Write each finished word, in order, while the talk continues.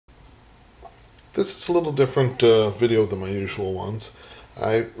This is a little different video than my usual ones.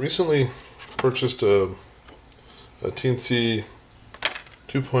 I recently purchased a Teensy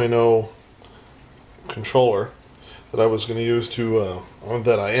 2.0 controller that I was going to use to, or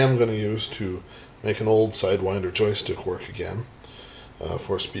that I am going to use to make an old Sidewinder joystick work again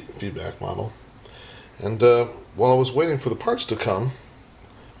for a feedback model. And while I was waiting for the parts to come,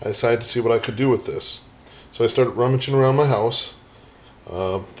 I decided to see what I could do with this. So I started rummaging around my house,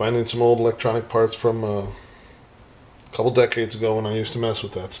 finding some old electronic parts from a couple decades ago when I used to mess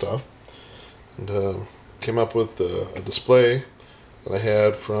with that stuff, and came up with a display that I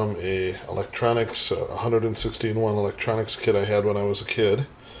had from a electronics 116.1 electronics kit I had when I was a kid,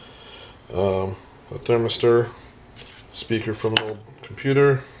 a thermistor, speaker from an old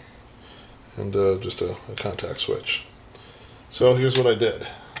computer, and just a contact switch. So here's what I did.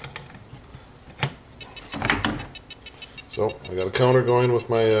 So I got a counter going with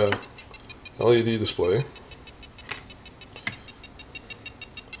my LED display.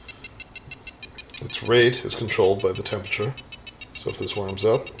 Its rate is controlled by the temperature. So if this warms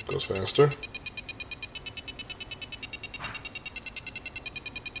up, it goes faster.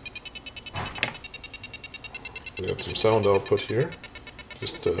 We got some sound output here,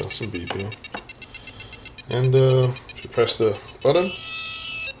 just some beeping. And if you press the button,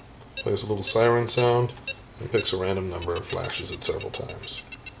 it plays a little siren sound and picks a random number and flashes it several times.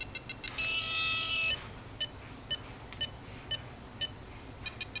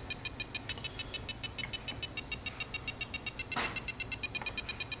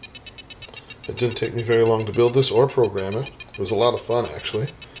 It didn't take me very long to build this or program it. It was a lot of fun, actually,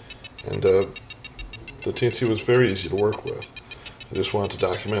 and the Teensy was very easy to work with. I just wanted to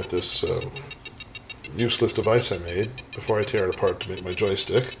document this useless device I made before I tear it apart to make my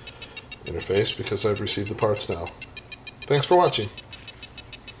joystick interface, because I've received the parts now. Thanks for watching.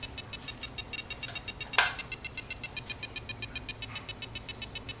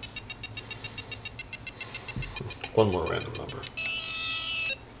 One more random number.